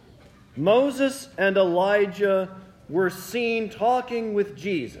Moses and Elijah were seen talking with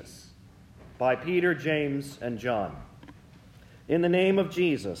Jesus by Peter, James, and John. In the name of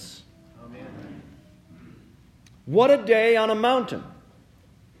Jesus. Amen. What a day on a mountain.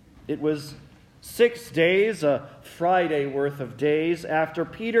 It was 6 days, a Friday worth of days, after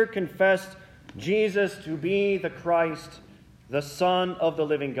Peter confessed Jesus to be the Christ, the Son of the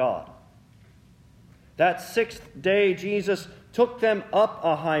living God. That 6th day, Jesus took them up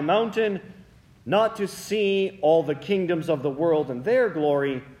a high mountain, not to see all the kingdoms of the world and their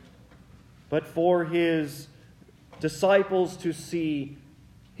glory, but for his disciples to see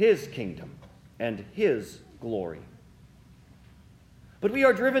his kingdom and his glory. But we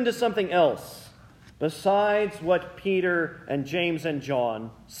are driven to something else besides what Peter and James and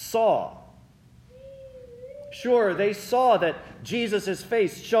John saw. Sure, they saw that Jesus'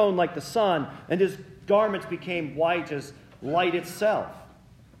 face shone like the sun and his garments became white as light itself.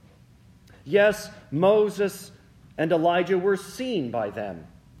 Yes, Moses and Elijah were seen by them.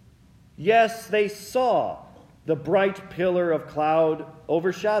 Yes, they saw the bright pillar of cloud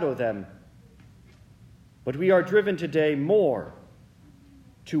overshadow them. But we are driven today more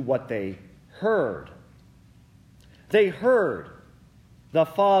to what they heard. They heard the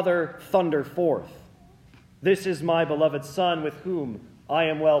Father thunder forth, "This is my beloved Son, with whom I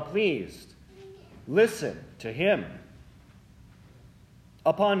am well pleased. Listen to him."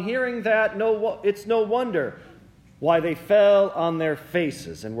 Upon hearing that, it's no wonder why they fell on their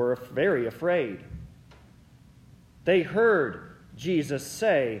faces and were very afraid. They heard Jesus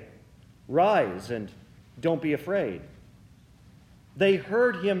say, "Rise and don't be afraid." They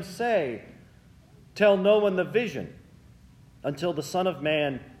heard him say, "Tell no one the vision until the Son of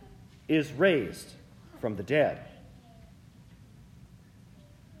Man is raised from the dead."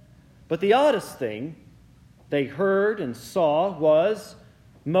 But the oddest thing they heard and saw was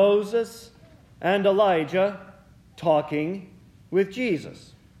Moses and Elijah talking with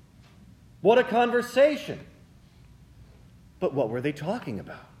Jesus. What a conversation! But what were they talking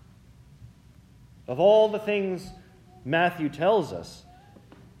about? Of all the things Matthew tells us,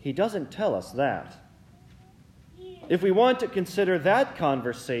 he doesn't tell us that. If we want to consider that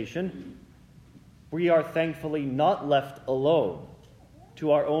conversation, we are thankfully not left alone to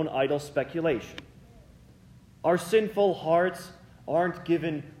our own idle speculation. Our sinful hearts aren't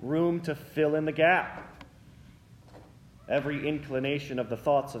given room to fill in the gap. Every inclination of the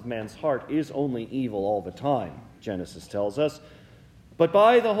thoughts of man's heart is only evil all the time, Genesis tells us. But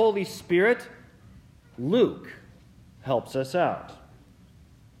by the Holy Spirit, Luke helps us out.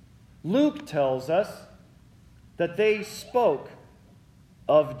 Luke tells us that they spoke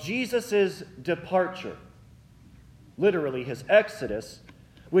of Jesus' departure, literally his exodus,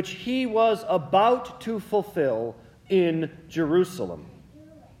 which he was about to fulfill in Jerusalem.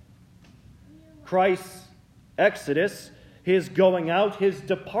 Christ's exodus, his going out, his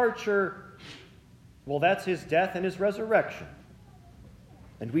departure, well, that's his death and his resurrection.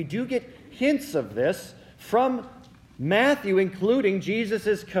 And we do get hints of this from Matthew, including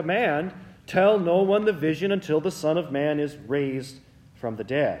Jesus' command, "Tell no one the vision until the Son of Man is raised from the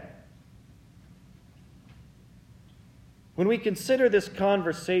dead." When we consider this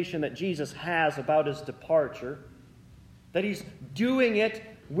conversation that Jesus has about his departure, that he's doing it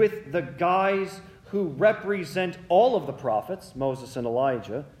with the guys who represent all of the prophets, Moses and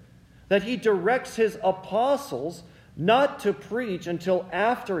Elijah, that he directs his apostles not to preach until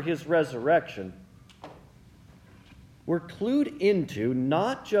after his resurrection, we're clued into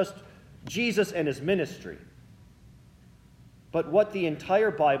not just Jesus and his ministry, but what the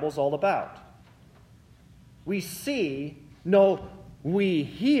entire Bible's all about. We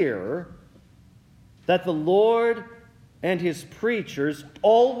hear that the Lord and his preachers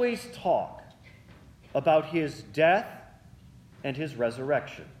always talk about his death and his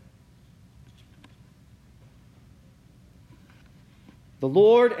resurrection. The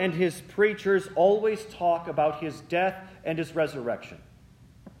Lord and his preachers always talk about his death and his resurrection.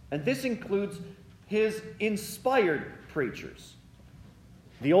 And this includes his inspired preachers,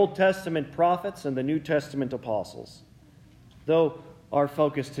 the Old Testament prophets and the New Testament apostles. Though our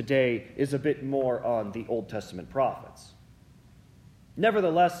focus today is a bit more on the Old Testament prophets.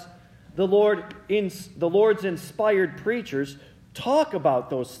 Nevertheless, the Lord's inspired preachers talk about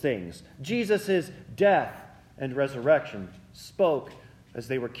those things. Jesus' death and resurrection spoke as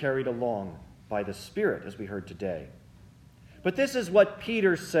they were carried along by the Spirit, as we heard today. But this is what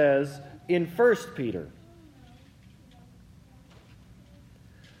Peter says in 1 Peter.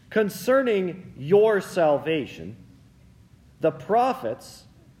 "Concerning your salvation, the prophets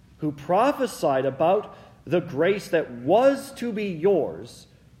who prophesied about the grace that was to be yours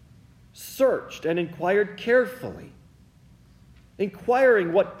searched and inquired carefully,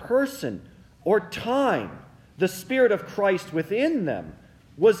 inquiring what person or time the Spirit of Christ within them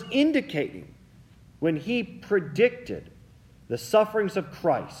was indicating when he predicted the sufferings of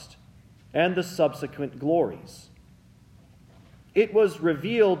Christ and the subsequent glories. It was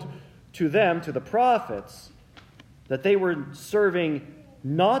revealed to them, to the prophets, that they were serving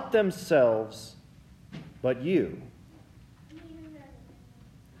not themselves, but you.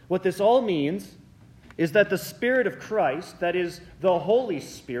 What this all means is that the Spirit of Christ, that is, the Holy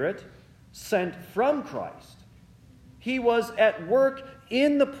Spirit, sent from Christ, he was at work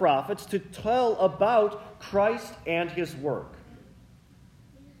in the prophets to tell about Christ and his work.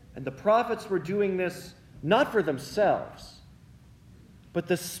 And the prophets were doing this not for themselves, but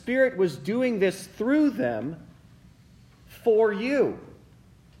the Spirit was doing this through them for you.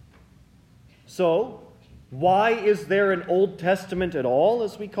 So, why is there an Old Testament at all,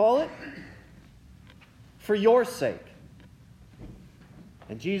 as we call it? For your sake.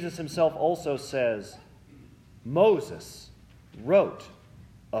 And Jesus himself also says, Moses wrote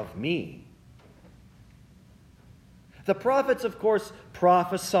of me. The prophets, of course,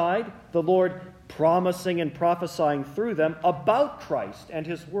 prophesied, the Lord promising and prophesying through them about Christ and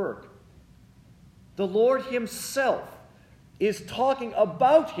his work. The Lord himself is talking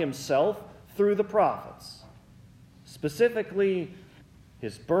about himself through the prophets. Specifically,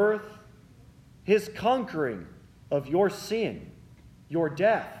 his birth, his conquering of your sin, your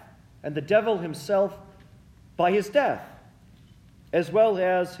death, and the devil himself by his death, as well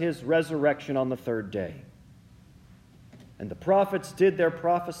as his resurrection on the third day. And the prophets did their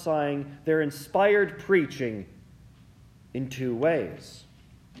prophesying, their inspired preaching, in two ways.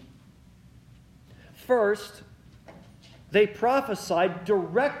 First, they prophesied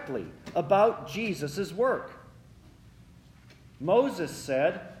directly about Jesus' work. Moses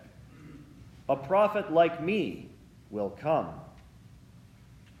said, "A prophet like me will come."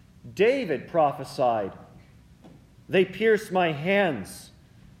 David prophesied, "They pierced my hands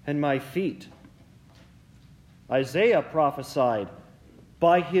and my feet." Isaiah prophesied,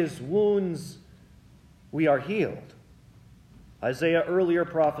 "By his wounds we are healed." Isaiah earlier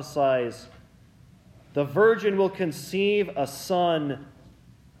prophesies, "The virgin will conceive a son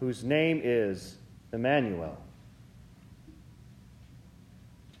whose name is Emmanuel."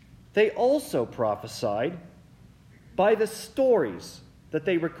 They also prophesied by the stories that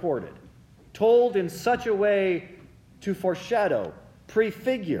they recorded, told in such a way to foreshadow,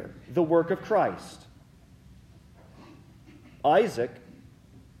 prefigure the work of Christ. Isaac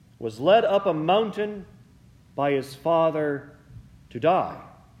was led up a mountain by his father to die.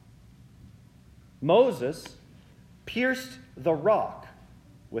 Moses pierced the rock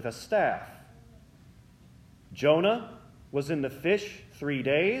with a staff. Jonah was in the fish 3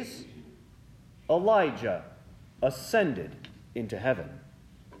 days. Elijah ascended into heaven.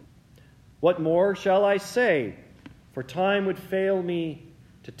 What more shall I say? For time would fail me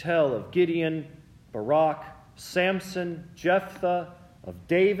to tell of Gideon, Barak, Samson, Jephthah, of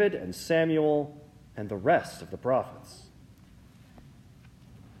David and Samuel, and the rest of the prophets.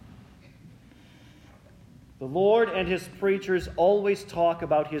 The Lord and his preachers always talk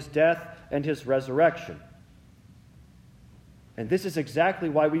about his death and his resurrection. And this is exactly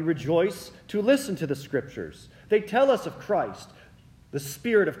why we rejoice to listen to the Scriptures. They tell us of Christ, the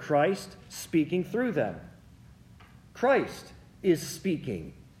Spirit of Christ speaking through them. Christ is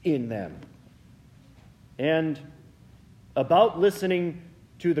speaking in them. And about listening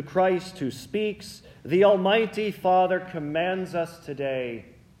to the Christ who speaks, the Almighty Father commands us today,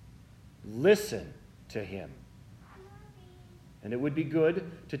 listen to him. And it would be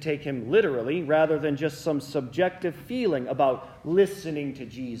good to take him literally rather than just some subjective feeling about listening to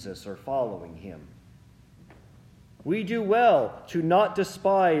Jesus or following him. We do well to not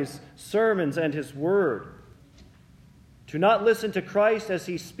despise sermons and his word, to not listen to Christ as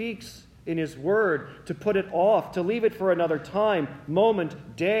he speaks in his word, to put it off, to leave it for another time,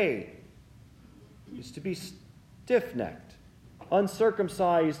 moment, day, is to be stiff-necked,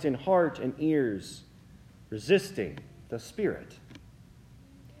 uncircumcised in heart and ears, resisting the Spirit.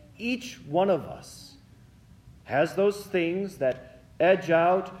 Each one of us has those things that edge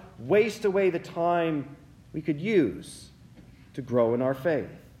out, waste away the time we could use to grow in our faith.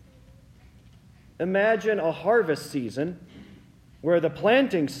 Imagine a harvest season where the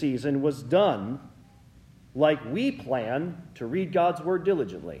planting season was done like we plan to read God's Word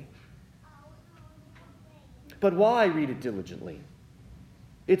diligently. But why read it diligently?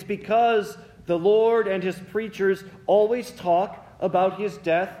 It's because the Lord and his preachers always talk about his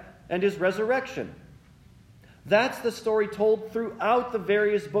death and his resurrection. That's the story told throughout the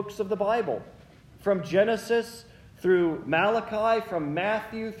various books of the Bible, from Genesis through Malachi, from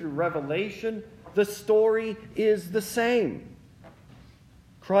Matthew through Revelation. The story is the same.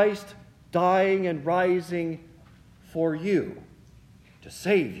 Christ dying and rising for you, to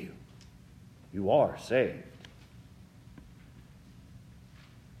save you. You are saved.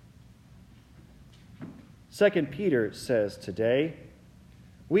 Second Peter says today,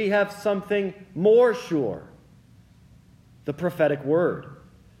 we have something more sure, the prophetic word,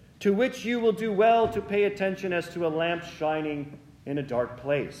 to which you will do well to pay attention as to a lamp shining in a dark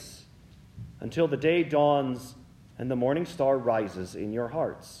place, until the day dawns and the morning star rises in your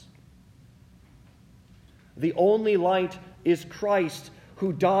hearts. The only light is Christ,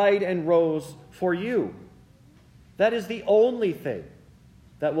 who died and rose for you. That is the only thing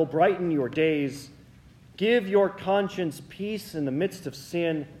that will brighten your days, give your conscience peace in the midst of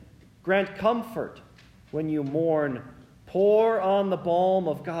sin, grant comfort when you mourn, pour on the balm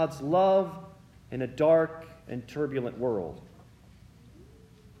of God's love in a dark and turbulent world.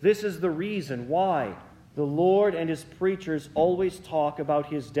 This is the reason why the Lord and his preachers always talk about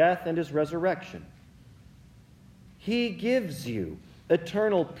his death and his resurrection. He gives you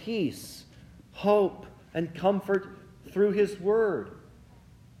eternal peace, hope, and comfort through his word.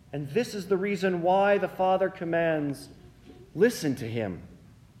 And this is the reason why the Father commands, listen to him.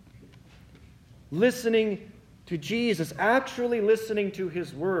 Listening to Jesus, actually listening to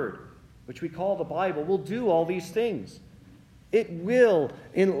his word, which we call the Bible, will do all these things. It will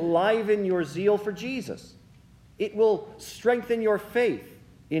enliven your zeal for Jesus. It will strengthen your faith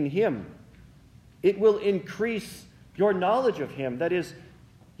in him. It will increase your knowledge of him. That is,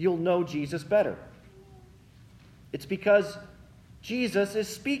 you'll know Jesus better. It's because Jesus is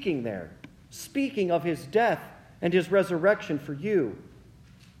speaking there, speaking of his death and his resurrection for you.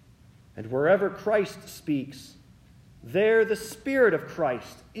 And wherever Christ speaks, there the Spirit of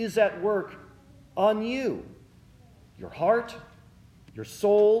Christ is at work on you. Your heart, your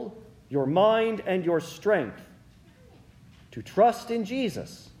soul, your mind, and your strength to trust in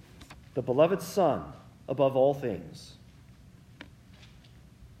Jesus, the beloved Son, above all things.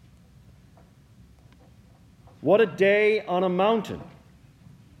 What a day on a mountain.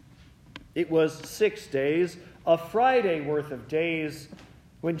 It was 6 days, a Friday worth of days,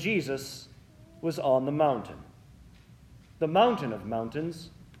 when Jesus was on the mountain. The mountain of mountains,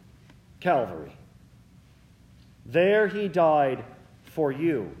 Calvary. There he died for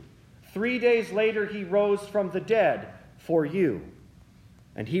you. 3 days later, he rose from the dead for you.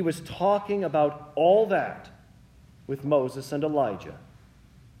 And he was talking about all that with Moses and Elijah.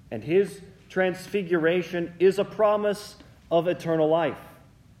 And his transfiguration is a promise of eternal life,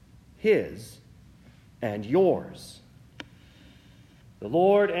 his and yours. The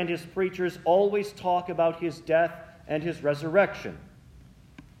Lord and his preachers always talk about his death and his resurrection.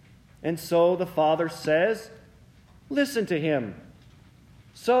 And so the Father says, listen to him.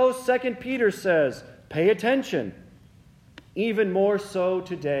 So 2 Peter says, pay attention. Even more so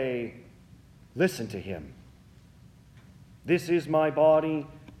today, listen to him. This is my body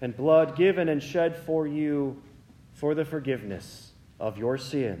and blood given and shed for you for the forgiveness of your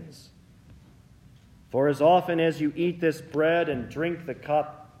sins. For as often as you eat this bread and drink the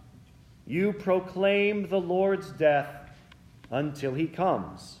cup, you proclaim the Lord's death until he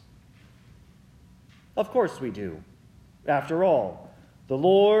comes. Of course we do. After all, the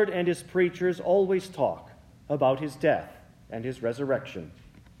Lord and his preachers always talk about his death and his resurrection.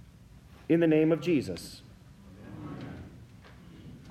 In the name of Jesus,